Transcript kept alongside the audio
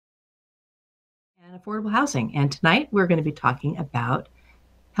and affordable housing. And tonight we're going to be talking about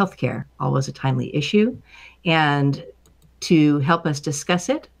healthcare, always a timely issue. And to help us discuss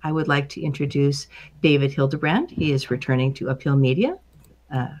it, I would like to introduce David Hildebrand. He is returning to Uphill Media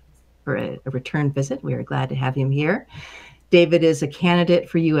for a return visit. We are glad to have him here. David is a candidate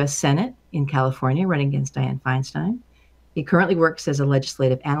for U.S. Senate in California, running against Dianne Feinstein. He currently works as a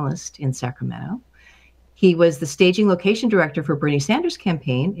legislative analyst in Sacramento. He was the staging location director for Bernie Sanders'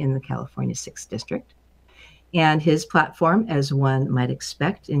 campaign in the California 6th District. And his platform, as one might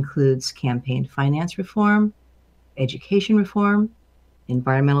expect, includes campaign finance reform, education reform,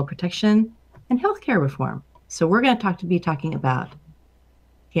 environmental protection, and healthcare reform. So we're going to be talking about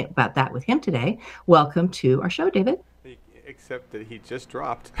that with him today. Welcome to our show, David. Except that he just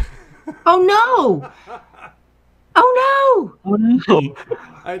dropped. Oh no! Oh no! Oh no!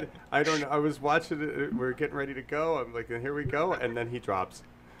 I don't know. I was watching it. We're getting ready to go. I'm like, here we go, and then he drops.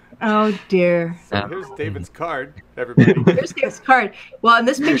 Oh dear. So here's David's card, everybody. Here's David's card. Well, in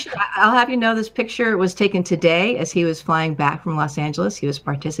this picture, I'll have you know this picture was taken today as he was flying back from Los Angeles. He was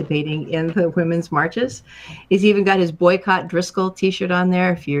participating in the women's marches. He's even got his Boycott Driscoll t-shirt on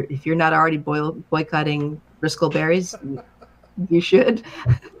there. If you're not already boycotting Driscoll berries, you should.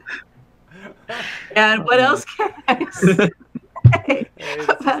 And what else can I say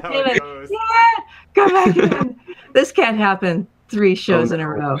about David? Yeah, come back in. This can't happen 3 shows in a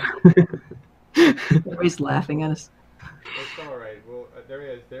row. Everybody's laughing at us. That's all right. Well, there he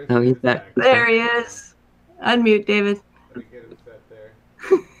is. There's he's back. There he is. Unmute, David. We get him set there.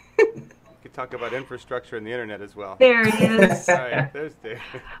 We could talk about infrastructure and the internet as well. There he is. All right, there's David.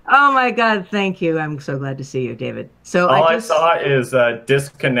 Oh my God, thank you. I'm so glad to see you, David. So all I saw is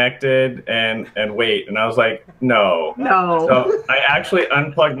disconnected and wait, and I was like, no. No. So I actually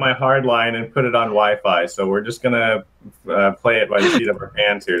unplugged my hard line and put it on Wi-Fi. So we're just gonna play it by the seat of our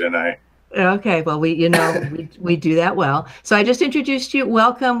pants here tonight. Okay, well, we do that well. So I just introduced you.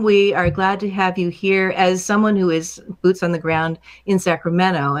 Welcome. We are glad to have you here as someone who is boots on the ground in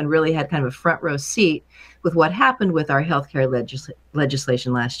Sacramento and really had kind of a front row seat with what happened with our healthcare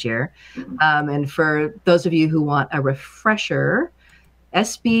legislation last year. And for those of you who want a refresher,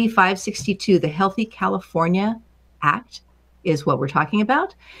 SB562, the Healthy California Act, is what we're talking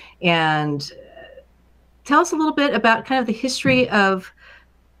about. And tell us a little bit about kind of the history of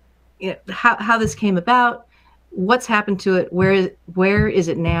how this came about, what's happened to it, where is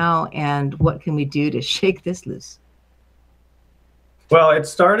it now, and what can we do to shake this loose? Well, it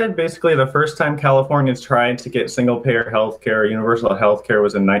started basically the first time Californians tried to get single-payer healthcare, universal healthcare,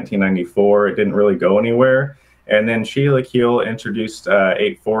 was in 1994. It didn't really go anywhere. And then Sheila Keel introduced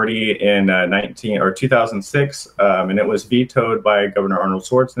 840 in 2006, and it was vetoed by Governor Arnold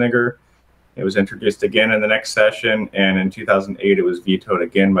Schwarzenegger. It was introduced again in the next session, and in 2008 it was vetoed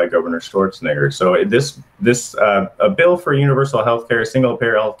again by Governor Schwarzenegger. So a bill for universal healthcare,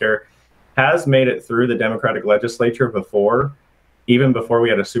 single-payer healthcare, has made it through the Democratic legislature before, even before we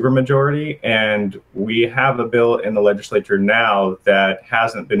had a supermajority, and we have a bill in the legislature now that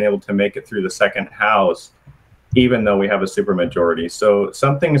hasn't been able to make it through the second house, even though we have a supermajority. So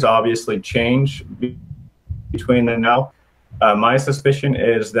something's obviously changed between then and now. My suspicion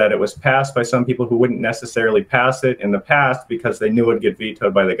is that it was passed by some people who wouldn't necessarily pass it in the past because they knew it would get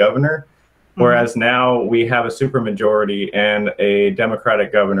vetoed by the governor. Whereas now we have a supermajority and a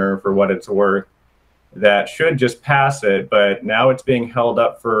Democratic governor, for what it's worth, that should just pass it. But now it's being held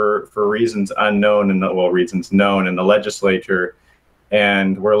up for reasons unknown, reasons known in the legislature.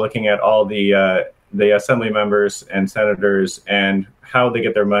 And we're looking at all the assembly members and senators and how they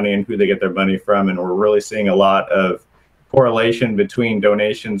get their money and who they get their money from. And we're really seeing a lot of correlation between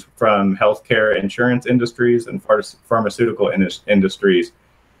donations from healthcare insurance industries and pharmaceutical industries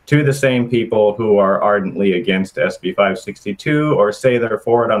to the same people who are ardently against SB562 or say they're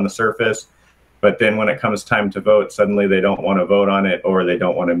for it on the surface, but then when it comes time to vote, suddenly they don't want to vote on it or they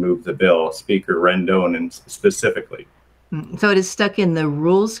don't want to move the bill, Speaker Rendon specifically. So it is stuck in the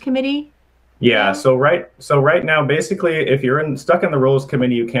Rules Committee? Yeah, so right now, basically, if you're stuck in the Rules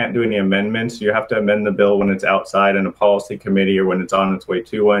Committee, you can't do any amendments. You have to amend the bill when it's outside in a policy committee or when it's on its way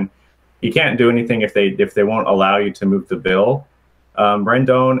to one. You can't do anything if they won't allow you to move the bill.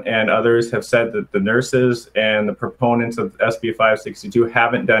 Rendon and others have said that the nurses and the proponents of SB562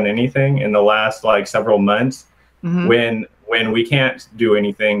 haven't done anything in the last several months when we can't do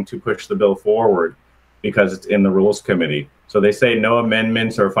anything to push the bill forward because it's in the Rules Committee. So they say no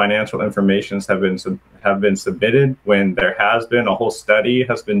amendments or financial information have been submitted when there has been a whole study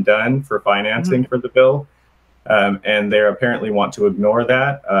has been done for financing for the bill. And they apparently want to ignore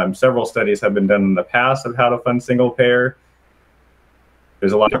that. Several studies have been done in the past of how to fund single payer.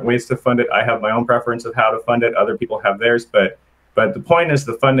 There's a lot of ways to fund it. I have my own preference of how to fund it. Other people have theirs, but the point is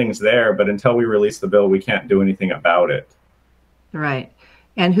the funding's there, but until we release the bill, we can't do anything about it. Right.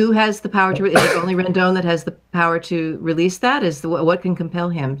 And who has the power to, is it only Rendon that has the power to release that? What can compel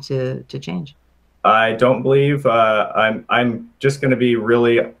him to change? I don't believe, I'm just going to be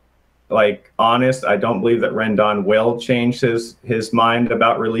really honest. I don't believe that Rendon will change his mind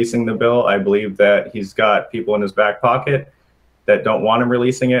about releasing the bill. I believe that he's got people in his back pocket that don't want him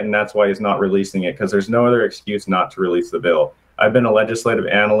releasing it, and that's why he's not releasing it, because there's no other excuse not to release the bill. I've been a legislative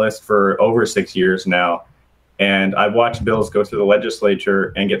analyst for over 6 years now, and I've watched bills go through the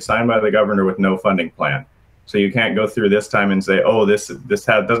legislature and get signed by the governor with no funding plan. So you can't go through this time and say, oh, this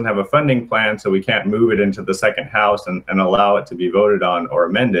doesn't have a funding plan, so we can't move it into the second house and allow it to be voted on or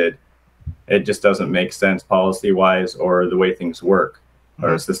amended. It just doesn't make sense policy-wise or the way things work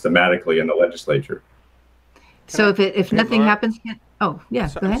or systematically in the legislature. So if nothing happens, oh, yeah,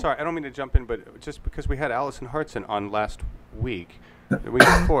 go ahead. I'm sorry, I don't mean to jump in, but just because we had Allison Hartson on last week, the week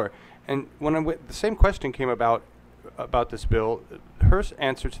before, and when the same question came about this bill, her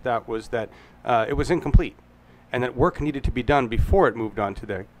answer to that was that it was incomplete and that work needed to be done before it moved on to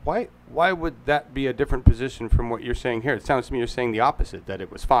there. Why would that be a different position from what you're saying here? It sounds to me you're saying the opposite, that it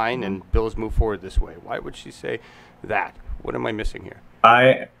was fine and bills move forward this way. Why would she say that? What am I missing here?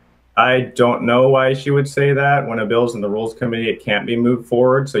 I don't know why she would say that. When a bill's in the Rules Committee, it can't be moved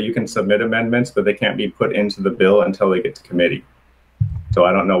forward. So you can submit amendments, but they can't be put into the bill until they get to committee. So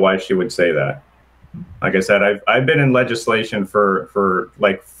I don't know why she would say that. Like I said, I've been in legislation for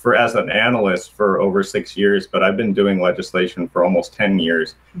as an analyst for over 6 years, but I've been doing legislation for almost 10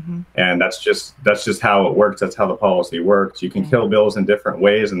 years. And that's just how it works. That's how the policy works. You can kill bills in different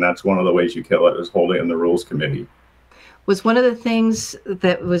ways, and that's one of the ways you kill it, is hold it in the Rules Committee. Was one of the things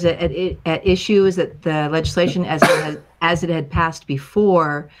that was at issue is that the legislation as it had passed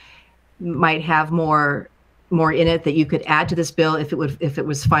before might have more in it that you could add to this bill if it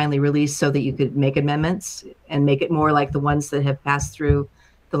was finally released, so that you could make amendments and make it more like the ones that have passed through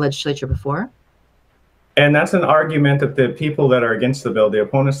the legislature before? And that's an argument that the people that are against the bill, the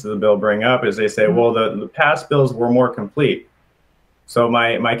opponents of the bill, bring up, is they say, well, the past bills were more complete. So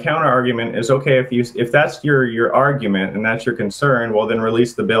my counter argument is, okay, if that's your argument and that's your concern, well, then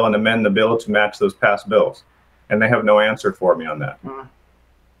release the bill and amend the bill to match those past bills. And they have no answer for me on that.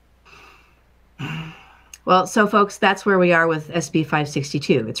 Well, so folks, that's where we are with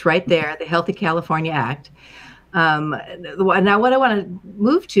SB562. It's right there, the Healthy California Act. Now, what I want to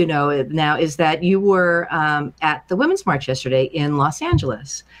move to now is that you were at the Women's March yesterday in Los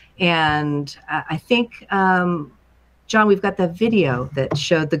Angeles. And I think, John, we've got the video that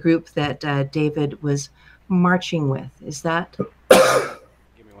showed the group that David was marching with. Is that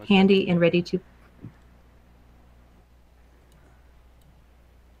handy and ready to?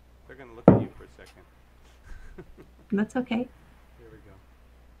 They're going to look at you for a second. That's okay. Here we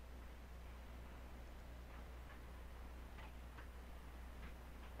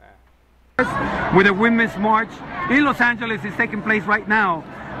go. With the Women's March in Los Angeles is taking place right now.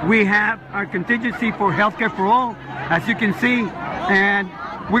 We have our contingency for healthcare for all, as you can see, and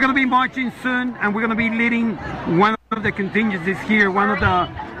we're going to be marching soon, and we're going to be leading one of the contingencies here, one of the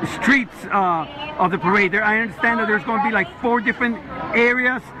streets of the parade. I understand that there's going to be like 4 different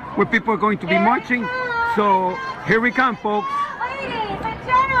areas where people are going to be marching. So here we come, folks. Ladies and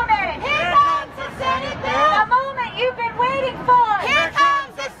gentlemen, here comes the Senate bill. The moment you've been waiting for. Here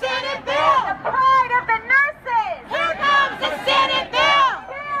comes the Senate bill. The pride of the nurses. Here comes the Senate bill.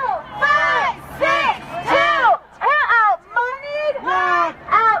 Bill 562. We're out-moneyed,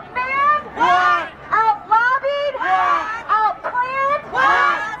 out-manned, out-lobbied, out-planned.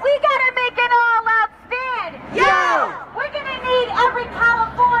 We gotta make an all-out stand. We're gonna need every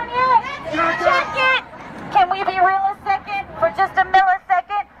Californian to check it. Can we be real a second? For just a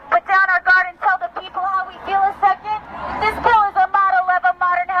millisecond? Put down our guard and tell the people how we feel a second? This bill is a model of a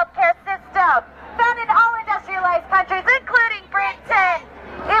modern healthcare system found in all industrialized countries, including Britain.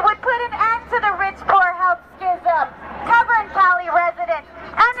 It would put an end to the rich-poor health schism, covering Cali residents,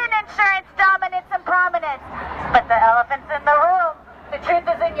 and an insurance dominance and prominence. But the elephant's in the room. The truth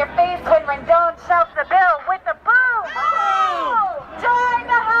is in your face when Rendon shelves the bill with a boom. Oh! Join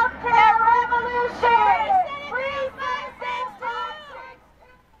the healthcare revolution!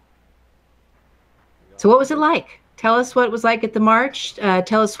 So what was it like? Tell us what it was like at the march.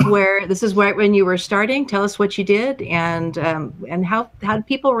 Tell us where, this is right when you were starting. Tell us what you did and how did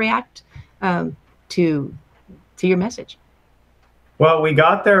people react to your message? Well, we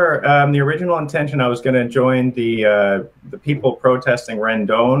got there. The original intention, I was going to join the people protesting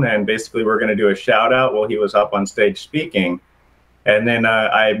Rendon, and basically we're going to do a shout out while he was up on stage speaking. And then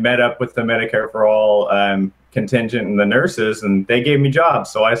I met up with the Medicare for All contingent and the nurses, and they gave me jobs.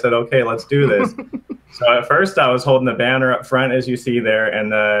 So I said, okay, let's do this. So at first I was holding the banner up front, as you see there,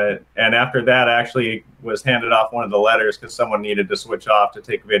 and after that I actually was handed off one of the letters because someone needed to switch off to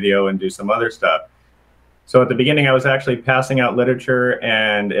take video and do some other stuff. So at the beginning I was actually passing out literature,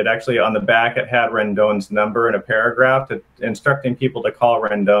 and it actually on the back it had Rendon's number and a paragraph instructing people to call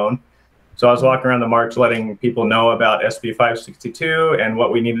Rendon. So I was walking around the march letting people know about SB562 and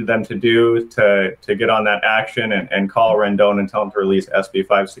what we needed them to do to get on that action and call Rendon and tell them to release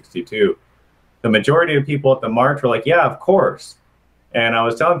SB562. The majority of people at the march were like, yeah, of course. And I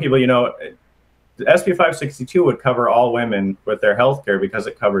was telling people, you know, the SB562 would cover all women with their health care because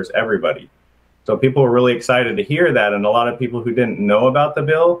it covers everybody. So people were really excited to hear that. And a lot of people who didn't know about the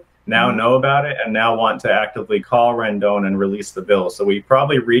bill now know about it and now want to actively call Rendon and release the bill. So we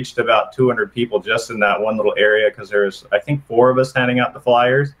probably reached about 200 people just in that one little area because there's, I think, 4 of us handing out the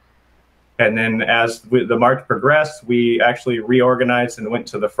flyers. And then as the march progressed, we actually reorganized and went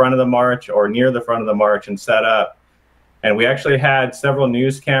to the front of the march or near the front of the march and set up. And we actually had several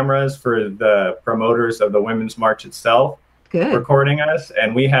news cameras for the promoters of the Women's March itself. Good. Recording us.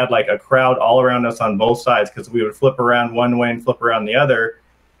 And we had like a crowd all around us on both sides because we would flip around one way and flip around the other.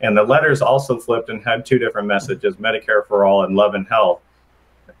 And the letters also flipped and had 2 different messages, Medicare for All and Love and Health.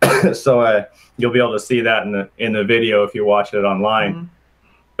 So you'll be able to see that in the video if you watch it online.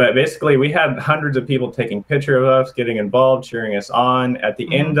 But basically, we had hundreds of people taking pictures of us, getting involved, cheering us on. At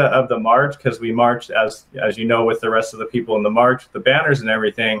the end of the march, because we marched, as you know, with the rest of the people in the march, the banners and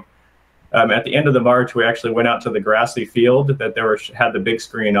everything. At the end of the march, we actually went out to the grassy field that had the big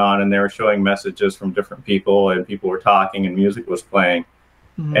screen on, and they were showing messages from different people, and people were talking, and music was playing.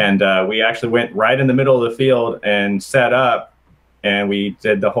 And we actually went right in the middle of the field and set up, and we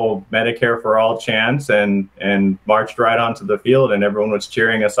did the whole Medicare for All chants and marched right onto the field, and everyone was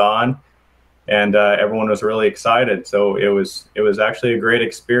cheering us on, and everyone was really excited. So it was actually a great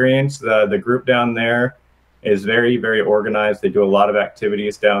experience. The group down there is very, very organized. They do a lot of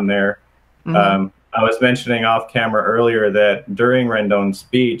activities down there. I was mentioning off camera earlier that during Rendon's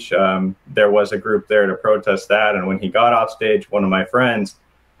speech, there was a group there to protest that. And when he got off stage, one of my friends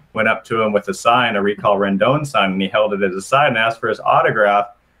went up to him with a sign, a Recall Rendon sign, and he held it as a sign and asked for his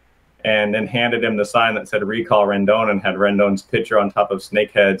autograph, and then handed him the sign that said Recall Rendon and had Rendon's picture on top of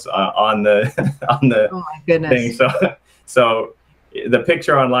snakeheads on the Oh my goodness. thing. So the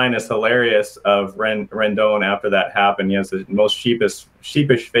picture online is hilarious of Rendon after that happened. He has the most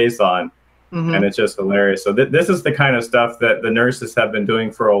sheepish face on. And it's just hilarious. So this is the kind of stuff that the nurses have been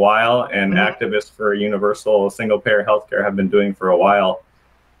doing for a while, and activists for universal single-payer healthcare have been doing for a while.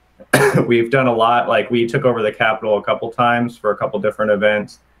 We've done a lot. Like, we took over the Capitol a couple times for a couple different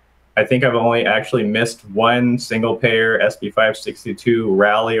events. I think I've only actually missed one single-payer SB562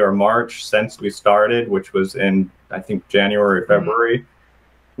 rally or march since we started, which was in, I think, January, February,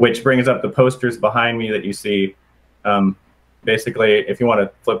 which brings up the posters behind me that you see. Basically, if you want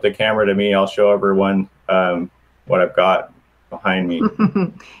to flip the camera to me, I'll show everyone what I've got behind me.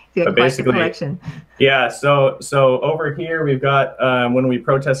 But basically, yeah. So over here we've got when we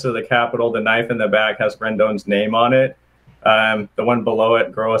protested the Capitol, the knife in the back has Rendon's name on it. The one below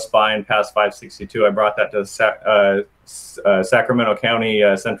it, "Grow a Spine," past 562. I brought that to the Sacramento County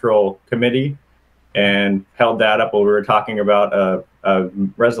Central Committee and held that up while we were talking about a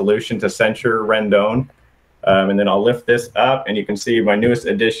resolution to censure Rendon. And then I'll lift this up, and you can see my newest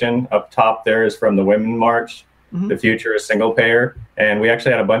addition up top there is from the Women's March. The future is single payer. And we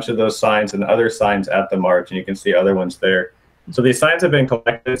actually had a bunch of those signs and other signs at the march, and you can see other ones there. So these signs have been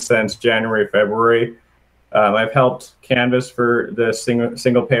collected since January, February. I've helped canvass for the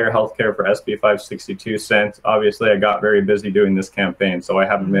single payer healthcare for SB562 since. Obviously, I got very busy doing this campaign, so I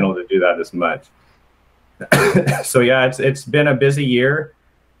haven't been able to do that as much. So yeah, it's been a busy year.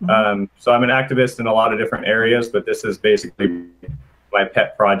 So I'm an activist in a lot of different areas, but this is basically my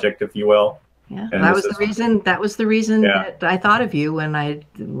pet project, if you will. Yeah, that was the reason that I thought of you when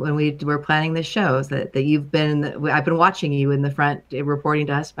we were planning this show, is that you've been, I've been watching you in the front reporting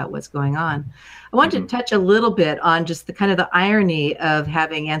to us about what's going on. I wanted to touch a little bit on just the kind of the irony of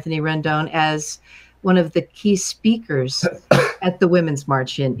having Anthony Rendon as one of the key speakers at the Women's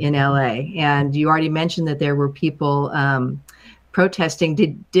March in LA. And you already mentioned that there were people protesting.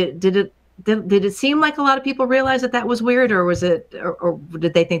 Did it seem like a lot of people realized that was weird, or was it, or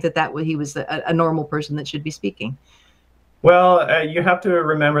did they think that he was a normal person that should be speaking? Well, you have to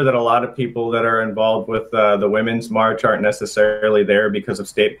remember that a lot of people that are involved with the Women's March aren't necessarily there because of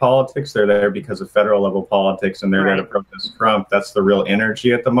state politics. They're there because of federal level politics, and they're there to protest Trump. That's the real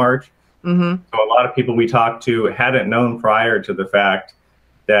energy at the march. Mm-hmm. So a lot of people we talked to hadn't known prior to the fact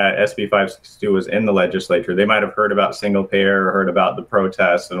that SB562 was in the legislature. They might have heard about single payer or heard about the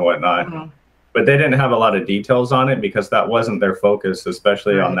protests and whatnot, Mm-hmm. but they didn't have a lot of details on it because that wasn't their focus,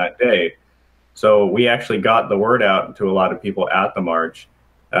 especially on that day. So we actually got the word out to a lot of people at the march.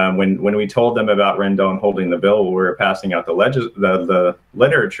 When we told them about Rendon holding the bill, we were passing out the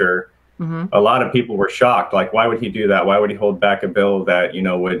literature. Mm-hmm. A lot of people were shocked. Like, why would he do that? Why would he hold back a bill that, you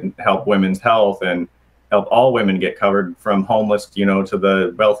know, would help women's health and help all women get covered, from homeless, you know, to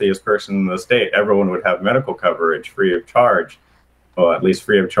the wealthiest person in the state? Everyone would have medical coverage free of charge, well, at least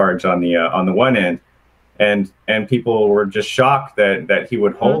free of charge on the one end. And people were just shocked that he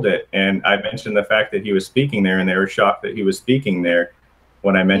would hold it. And I mentioned the fact that he was speaking there, and they were shocked that he was speaking there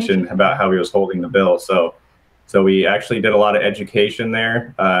when I mentioned about how he was holding the bill. So we actually did a lot of education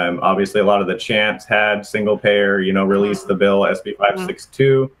there. Obviously, a lot of the chants had single payer, you know, release the bill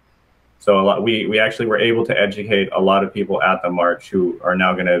SB562. So we actually were able to educate a lot of people at the march who are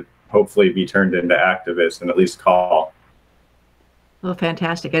now going to hopefully be turned into activists and at least call. Well,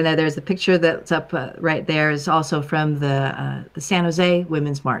 fantastic. And there's a picture that's up right there is also from the San Jose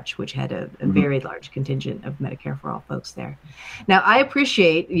Women's March, which had a very large contingent of Medicare for All folks there. Now, I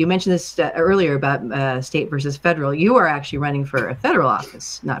appreciate, you mentioned this earlier about state versus federal. You are actually running for a federal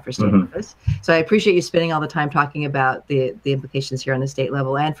office, not for state office. So I appreciate you spending all the time talking about the implications here on the state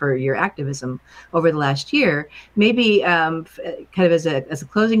level and for your activism over the last year. Maybe kind of as a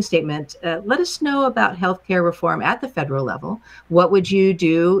closing statement, let us know about healthcare reform at the federal level. What would you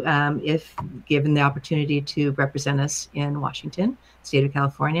do if given the opportunity to represent us in Washington, state of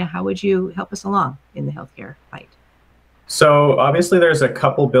California? How would you help us along in the healthcare fight? So obviously there's a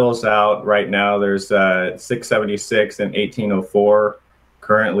couple bills out right now. There's 676 and 1804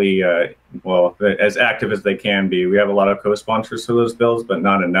 currently, well, as active as they can be. We have a lot of co-sponsors for those bills, but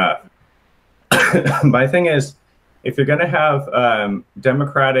not enough. My thing is, if you're going to have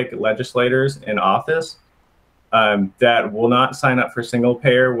Democratic legislators in office, that will not sign up for single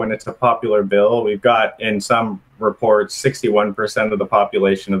payer when it's a popular bill. We've got, in some reports, 61% of the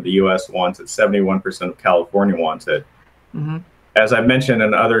population of the U.S. wants it, 71% of California wants it. As I've mentioned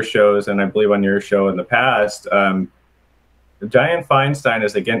in other shows, and I believe on your show in the past, Dianne Feinstein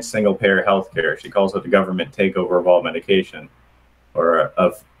is against single payer healthcare. She calls it the government takeover of all medication, or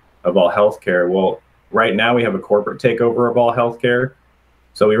of all healthcare. Well, right now we have a corporate takeover of all healthcare.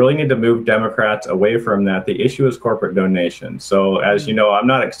 So we really need to move Democrats away from that. The issue is corporate donations. So as you know, I'm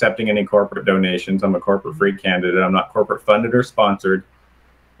not accepting any corporate donations. I'm a corporate-free candidate. I'm not corporate funded or sponsored.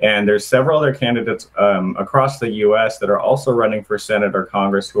 And there's several other candidates across the U.S. that are also running for Senate or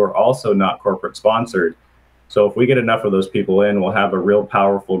Congress who are also not corporate sponsored. So if we get enough of those people in, we'll have a real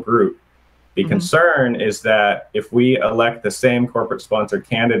powerful group. The concern is that if we elect the same corporate sponsored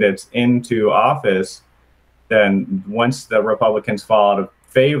candidates into office, then once the Republicans fall out of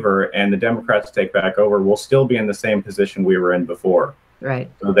favor and the Democrats take back over, we'll still be in the same position we were in before. Right.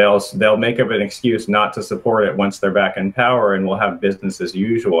 So they'll make up an excuse not to support it once they're back in power, and we'll have business as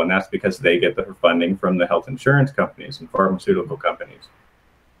usual. And that's because they get the funding from the health insurance companies and pharmaceutical companies.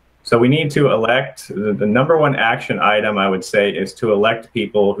 So we need to elect, the number one action item, I would say, is to elect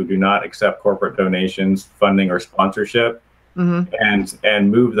people who do not accept corporate donations, funding, or sponsorship,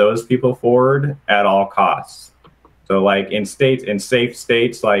 and move those people forward at all costs. So like in safe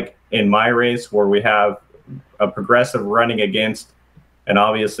states, like in my race, where we have a progressive running against an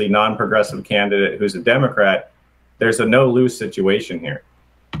obviously non-progressive candidate who's a Democrat, there's a no-lose situation here.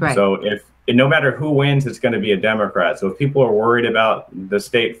 Right. So no matter who wins, it's going to be a Democrat. So if people are worried about the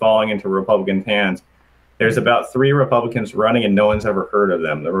state falling into Republican hands, there's about 3 Republicans running and no one's ever heard of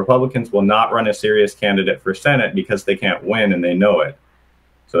them. The Republicans will not run a serious candidate for Senate because they can't win and they know it.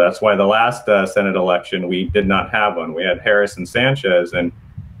 So that's why the last Senate election, we did not have one. We had Harris and Sanchez, and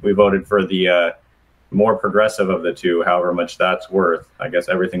we voted for the more progressive of the two, however much that's worth. I guess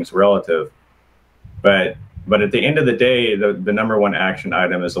everything's relative. But at the end of the day, the number one action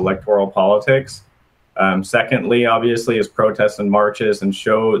item is electoral politics. Secondly, obviously, is protests and marches and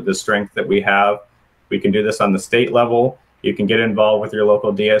show the strength that we have. We can do this on the state level. You can get involved with your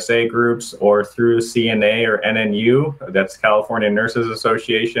local DSA groups or through CNA or NNU, that's California Nurses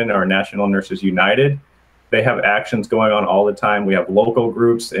Association or National Nurses United. They have actions going on all the time. We have local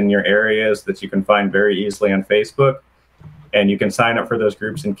groups in your areas that you can find very easily on Facebook. And you can sign up for those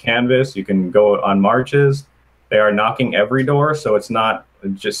groups in Canvas. You can go on marches. They are knocking every door. So it's not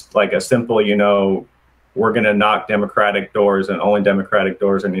just like a simple, you know, we're going to knock Democratic doors and only Democratic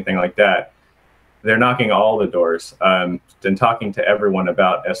doors or anything like that. They're knocking all the doors and talking to everyone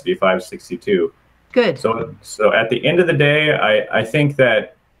about SB562. Good. So at the end of the day, I think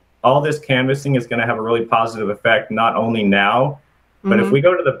that all this canvassing is going to have a really positive effect, not only now, but if we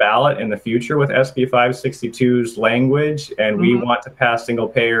go to the ballot in the future with SB562's language, and we want to pass single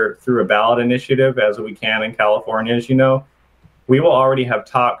payer through a ballot initiative, as we can in California, as you know, we will already have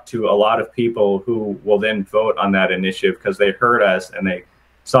talked to a lot of people who will then vote on that initiative because they heard us and they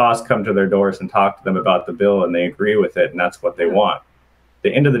saw us come to their doors and talk to them about the bill, and they agree with it, and that's what they want. At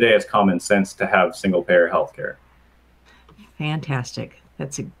the end of the day, it's common sense to have single payer healthcare. Fantastic.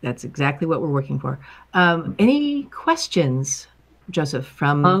 That's exactly what we're working for. Any questions, Joseph,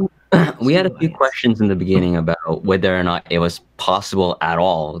 from we had a few questions in the beginning about whether or not it was possible at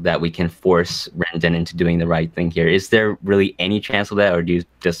all that we can force Rendon into doing the right thing here. Is there really any chance of that, or do you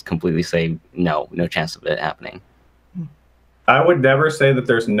just completely say no chance of it happening? I would never say that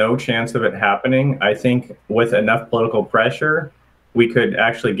there's no chance of it happening. I think with enough political pressure, we could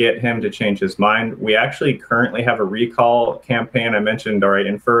actually get him to change his mind. We actually currently have a recall campaign I mentioned, or I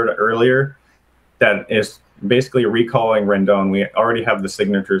inferred earlier, that is basically recalling Rendon. We already have the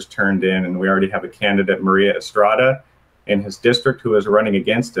signatures turned in, and we already have a candidate, Maria Estrada, in his district who is running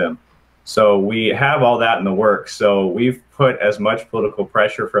against him. So we have all that in the works. So we've put as much political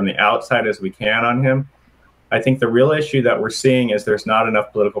pressure from the outside as we can on him. I think the real issue that we're seeing is there's not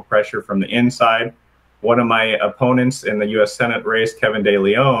enough political pressure from the inside. One of my opponents in the U.S. Senate race, Kevin De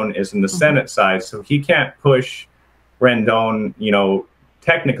Leon, is in the Senate side, so he can't push Rendon,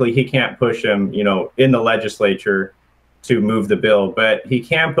 technically he can't push him, in the legislature to move the bill, but he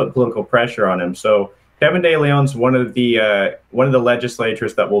can put political pressure on him. So Kevin De Leon's one of the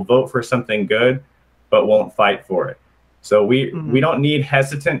legislators that will vote for something good, but won't fight for it. So we don't need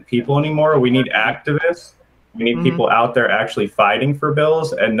hesitant people anymore. We need activists. We need people out there actually fighting for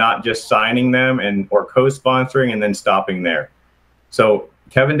bills and not just signing them or co-sponsoring and then stopping there. So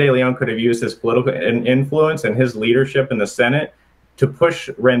Kevin De Leon could have used his political influence and his leadership in the Senate to push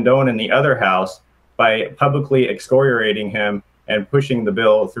Rendon in the other house by publicly excoriating him and pushing the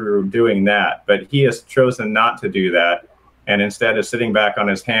bill through doing that. But he has chosen not to do that, and instead is sitting back on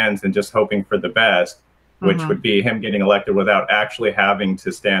his hands and just hoping for the best, which would be him getting elected without actually having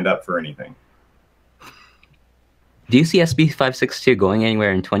to stand up for anything. Do you see SB562 going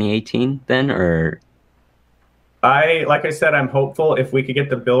anywhere in 2018 then, or? Like I said, I'm hopeful if we could get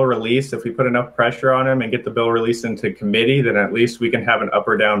the bill released, if we put enough pressure on him and get the bill released into committee, then at least we can have an up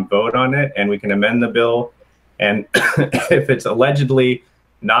or down vote on it and we can amend the bill. And if it's allegedly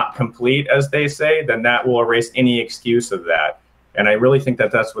not complete, as they say, then that will erase any excuse of that. And I really think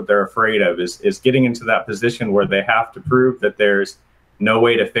that that's what they're afraid of, is getting into that position where they have to prove that there's no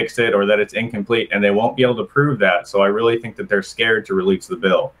way to fix it or that it's incomplete, and they won't be able to prove that. So I really think that they're scared to release the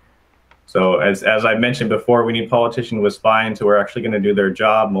bill. So as I mentioned before, we need politicians with spines who are actually going to do their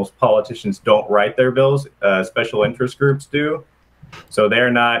job. Most politicians don't write their bills. Special interest groups do. So they're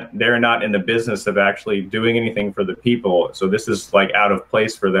not in the business of actually doing anything for the people. So this is like out of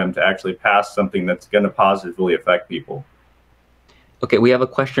place for them to actually pass something that's going to positively affect people. Okay, we have a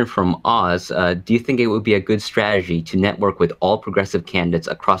question from Oz. Do you think it would be a good strategy to network with all progressive candidates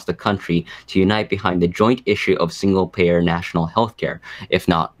across the country to unite behind the joint issue of single-payer national health care? If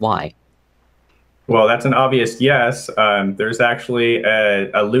not, why? Well, that's an obvious yes. There's actually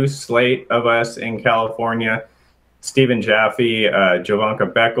a loose slate of us in California. Stephen Jaffe,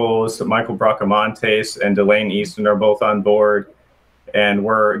 Jovanka Beckles, Michael Bracamontes, and Delane Easton are both on board. And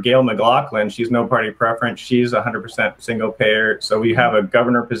we're Gail McLaughlin. She's no party preference. She's 100% single payer. So we have a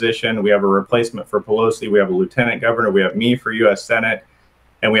governor position. We have a replacement for Pelosi. We have a lieutenant governor. We have me for U.S. Senate.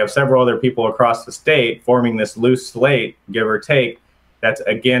 And we have several other people across the state forming this loose slate, give or take, that's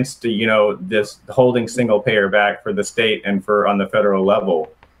against, this holding single payer back for the state and for on the federal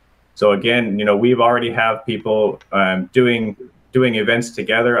level. So again, we've already have people doing events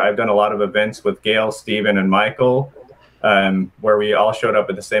together. I've done a lot of events with Gail, Stephen, and Michael, where we all showed up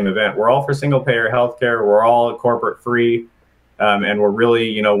at the same event. We're all for single payer healthcare. We're all corporate free. And we're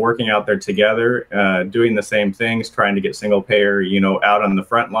really, working out there together, doing the same things, trying to get single payer, out on the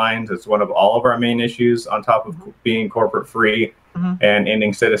front lines. It's one of all of our main issues on top of being corporate free and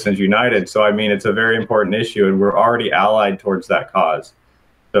ending Citizens United. So, I mean, it's a very important issue, and we're already allied towards that cause.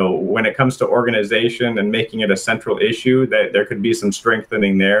 So when it comes to organization and making it a central issue, that there could be some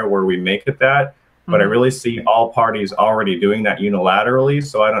strengthening there where we make it that. But I really see all parties already doing that unilaterally.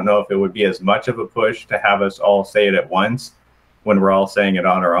 So I don't know if it would be as much of a push to have us all say it at once when we're all saying it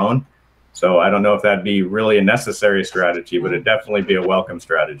on our own. So I don't know if that'd be really a necessary strategy, but it'd definitely be a welcome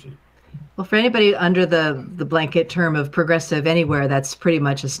strategy. Well, for anybody under the blanket term of progressive anywhere, that's pretty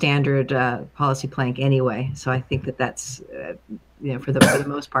much a standard policy plank anyway. So I think that that's you know, for the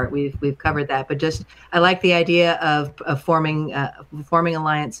most part, we've covered that. But just, I like the idea of forming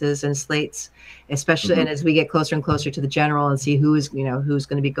alliances and slates, especially, and as we get closer and closer to the general and see who's going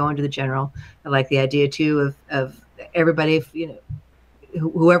to be going to the general. I like the idea too of everybody, you know,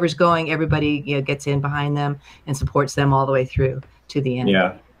 whoever's going, everybody, you know, gets in behind them and supports them all the way through to the end.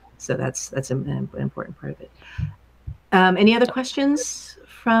 Yeah. So that's an important part of it. Any other questions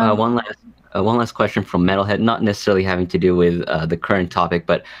from? One last question from Metalhead, not necessarily having to do with the current topic,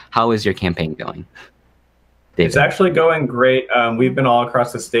 but how is your campaign going, David? It's actually going great. We've been all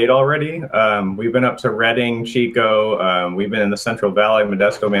across the state already. We've been up to Redding, Chico. We've been in the Central Valley,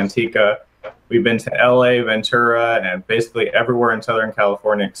 Modesto, Manteca. We've been to LA, Ventura, and basically everywhere in Southern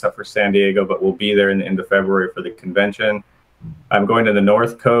California except for San Diego, but we'll be there in the end of February for the convention. I'm going to the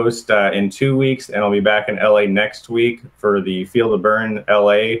North Coast in 2 weeks, and I'll be back in LA next week for the Field of Burn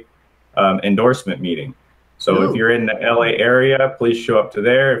LA endorsement meeting. So if you're in the LA area, please show up to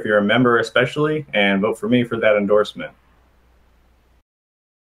there if you're a member especially, and vote for me for that endorsement.